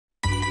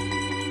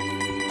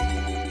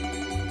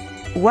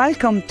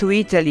Welcome to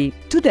Italy.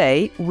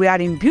 Today we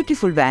are in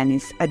beautiful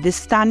Venice at the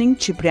stunning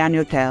Cipriani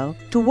Hotel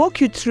to walk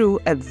you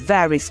through a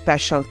very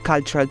special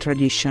cultural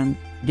tradition,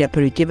 the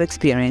aperitivo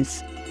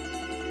experience.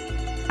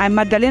 I'm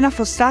Maddalena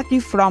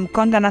Fossati from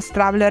Condé Nast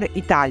Traveler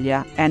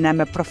Italia, and I'm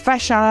a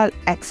professional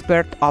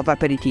expert of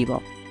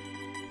aperitivo.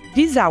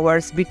 These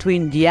hours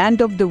between the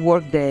end of the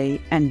workday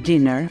and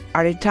dinner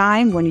are a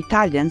time when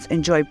Italians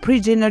enjoy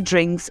pre-dinner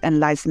drinks and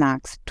light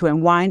snacks to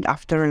unwind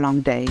after a long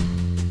day.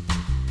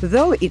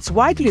 Though it's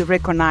widely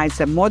recognized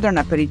that modern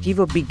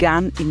aperitivo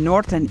began in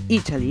northern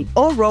Italy,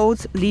 all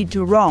roads lead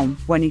to Rome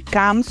when it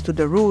comes to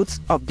the roots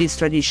of this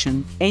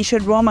tradition.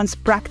 Ancient Romans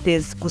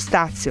practiced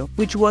gustazio,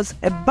 which was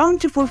a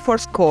bountiful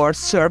first course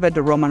served at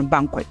the Roman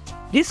banquet.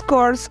 This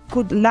course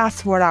could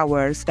last for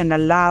hours and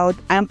allowed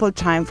ample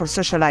time for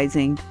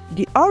socializing.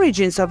 The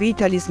origins of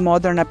Italy's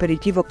modern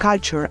aperitivo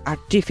culture are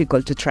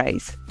difficult to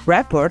trace.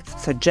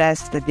 Reports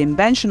suggest that the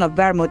invention of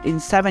vermouth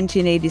in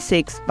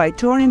 1786 by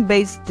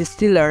Turin-based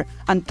distiller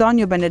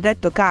Antonio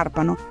Benedetto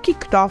Carpano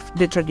kicked off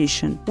the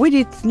tradition. With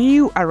its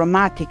new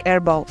aromatic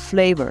herbal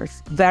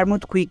flavors,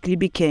 vermouth quickly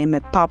became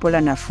a popular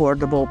and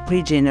affordable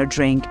pre-dinner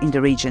drink in the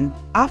region.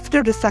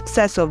 After the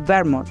success of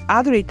vermouth,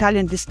 other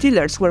Italian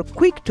distillers were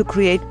quick to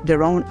create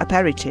their own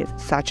aperitifs,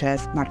 such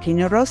as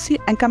Martini Rossi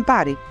and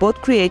Campari, both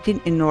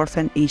created in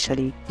northern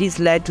Italy. This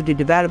led to the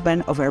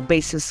development of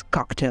herbaceous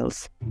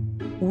cocktails.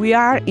 We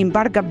are in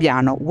Bar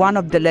Gabbiano, one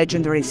of the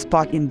legendary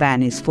spots in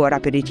Venice for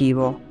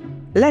aperitivo.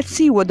 Let's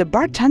see what the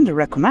bartender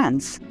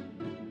recommends.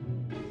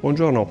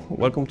 Buongiorno,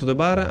 welcome to the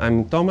bar.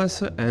 I'm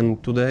Thomas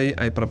and today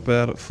I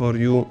prepare for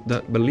you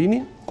the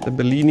Bellini. The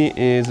Bellini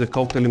is a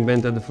cocktail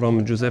invented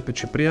from Giuseppe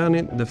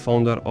Cipriani, the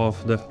founder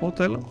of the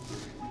hotel.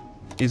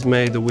 It's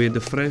made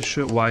with fresh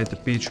white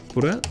peach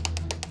puree.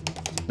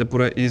 The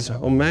puree is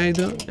homemade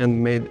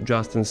and made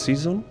just in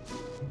season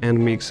and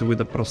mixed with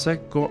the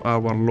Prosecco,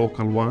 our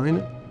local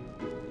wine.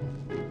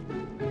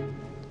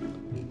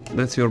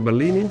 That's your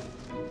Bellini.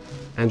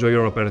 Enjoy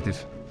your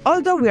aperitif.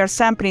 Although we are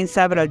sampling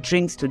several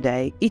drinks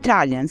today,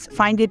 Italians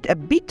find it a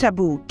bit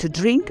taboo to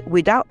drink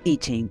without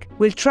eating.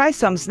 We'll try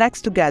some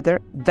snacks together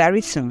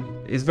very soon.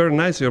 It's very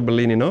nice, your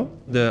Bellini, no?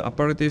 The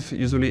aperitif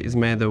usually is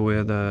made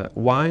with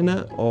wine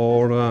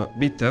or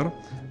bitter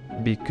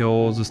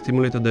because it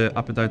stimulates the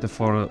appetite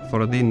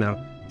for a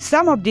dinner.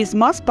 Some of these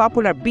most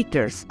popular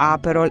bitters,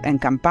 Aperol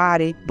and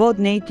Campari, both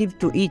native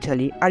to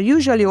Italy, are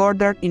usually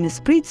ordered in a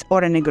spritz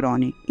or a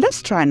Negroni.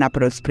 Let's try an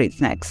Aperol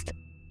spritz next.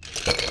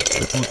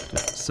 We put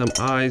some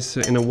ice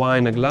in a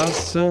wine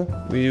glass.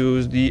 We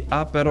use the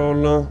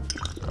Aperol,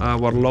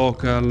 our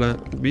local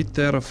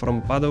bitter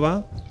from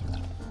Padova.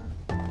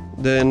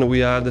 Then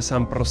we add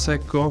some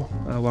Prosecco,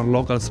 our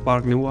local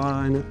sparkling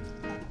wine,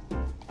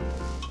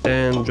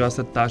 and just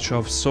a touch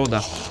of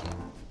soda.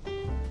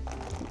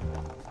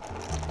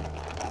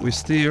 We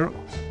stir,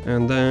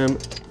 and then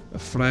a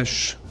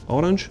fresh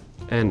orange,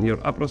 and your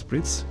Aperol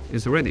spritz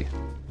is ready.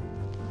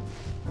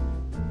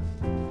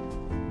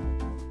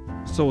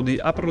 So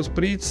the Aperol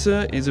spritz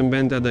is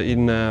invented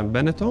in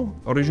Veneto.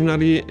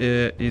 Originally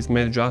is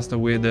made just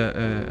with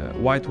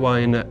white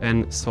wine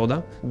and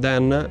soda.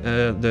 Then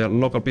the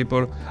local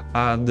people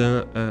add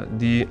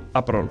the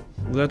Aperol.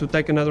 We have to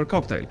take another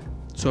cocktail.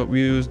 So we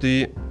use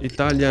the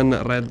Italian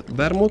red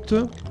vermouth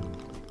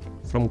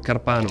from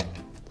Carpano,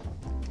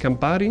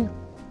 Campari,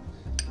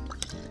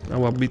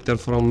 our bitter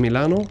from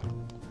Milano,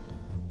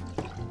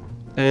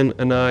 and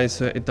a nice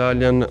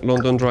Italian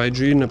London dry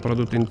gin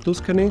produced in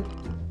Tuscany.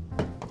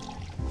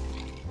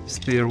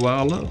 Stir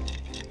well.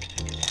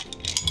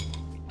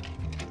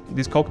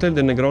 This cocktail,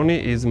 the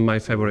Negroni, is my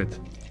favorite.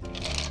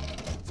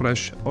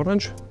 Fresh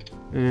orange,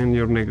 and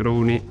your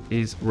Negroni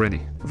is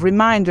ready.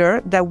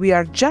 Reminder that we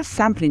are just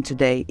sampling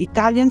today.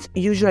 Italians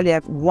usually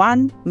have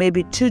 1,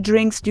 maybe 2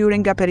 drinks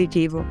during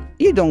aperitivo.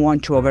 You don't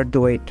want to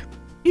overdo it.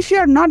 If you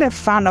are not a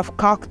fan of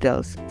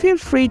cocktails, feel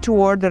free to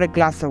order a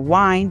glass of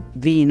wine,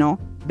 vino,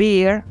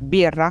 beer,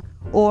 birra,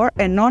 or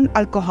a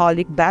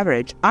non-alcoholic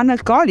beverage,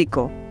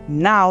 analcolico.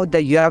 Now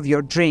that you have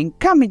your drink,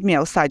 come meet me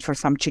outside for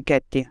some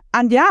cicchetti.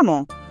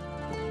 Andiamo!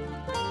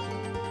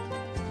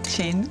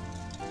 Chin.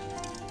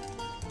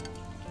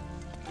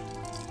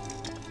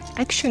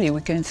 Actually,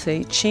 we can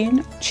say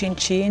chin, chin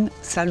chin,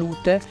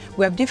 salute.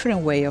 We have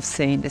different ways of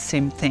saying the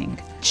same thing.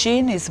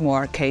 Chin is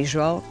more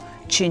casual.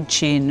 Chin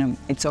chin,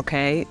 it's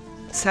okay.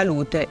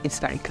 Salute, it's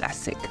very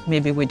classic.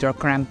 Maybe with your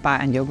grandpa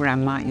and your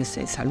grandma, you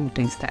say salute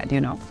instead, you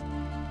know.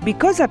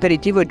 Because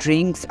aperitivo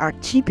drinks are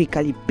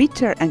typically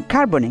bitter and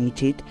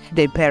carbonated,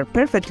 they pair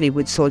perfectly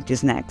with salty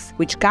snacks,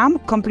 which come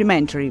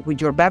complimentary with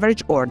your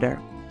beverage order.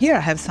 Here I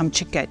have some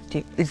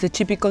cicchetti. It's a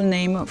typical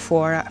name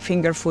for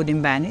finger food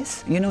in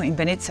Venice. You know, in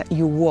Venice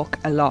you walk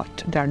a lot.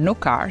 There are no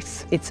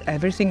cars. It's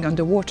everything on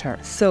the water.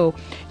 So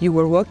you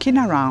were walking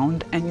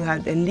around and you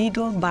had a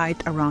little bite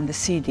around the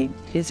city.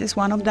 This is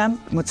one of them,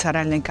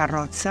 mozzarella in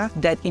carrozza,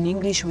 that in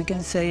English we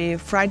can say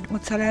fried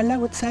mozzarella, I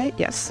would say,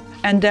 yes.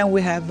 And then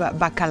we have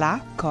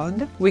bacala,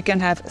 cod. We can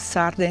have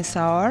sardine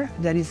sour,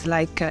 that is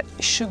like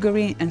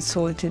sugary and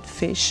salted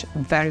fish,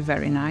 very,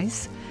 very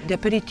nice. The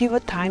aperitivo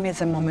time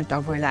is a moment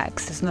of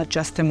relax. It's not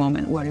just a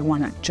moment where you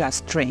want to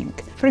just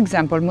drink. For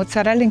example,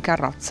 mozzarella in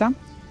carrozza.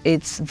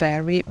 It's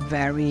very,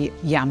 very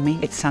yummy.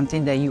 It's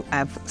something that you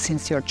have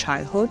since your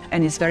childhood,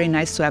 and it's very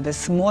nice to have a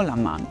small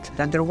amount.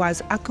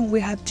 Otherwise, how can we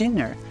have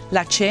dinner?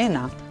 La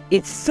cena.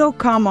 It's so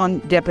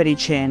common, the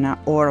apericena,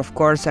 or of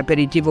course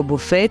aperitivo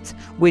buffets,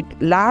 with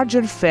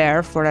larger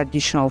fare for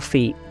additional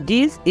fee.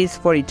 This is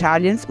for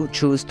Italians who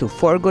choose to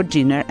forgo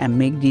dinner and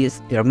make this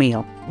their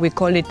meal. We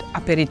call it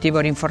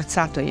aperitivo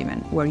rinforzato even,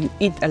 where you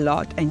eat a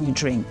lot and you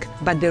drink.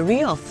 But the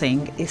real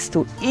thing is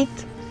to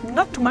eat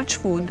not too much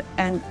food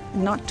and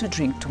not to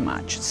drink too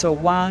much. So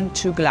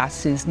 1-2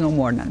 glasses, no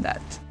more than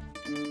that.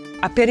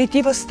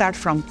 Aperitivo start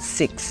from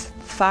 6.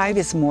 5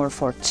 is more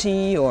for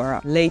tea or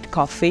late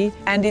coffee.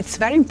 And it's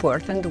very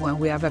important when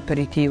we have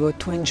aperitivo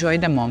to enjoy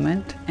the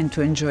moment and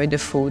to enjoy the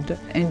food,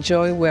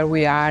 enjoy where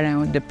we are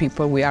and the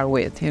people we are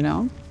with, you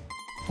know?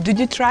 Did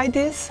you try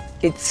this?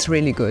 It's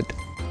really good.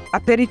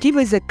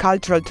 Aperitivo is a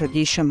cultural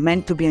tradition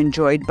meant to be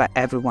enjoyed by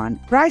everyone.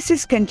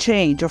 Prices can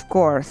change, of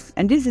course,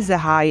 and this is a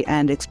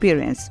high-end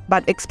experience,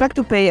 but expect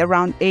to pay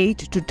around 8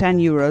 to 10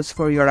 euros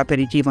for your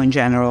aperitivo in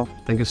general.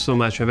 Thank you so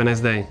much. Have a nice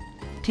day.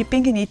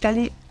 Tipping in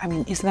Italy,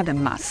 it's not a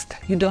must.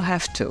 You don't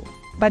have to,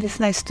 but it's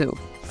nice too.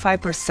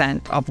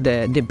 5% of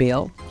the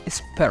bill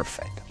is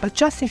perfect, but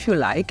just if you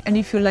like and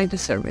if you like the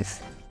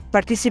service.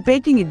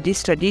 Participating in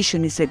this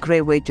tradition is a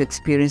great way to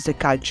experience the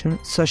culture,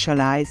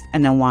 socialize,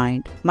 and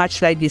unwind.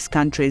 Much like this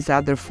country's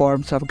other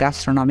forms of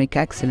gastronomic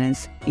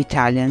excellence,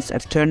 Italians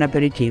have turned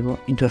aperitivo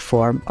into a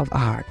form of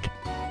art.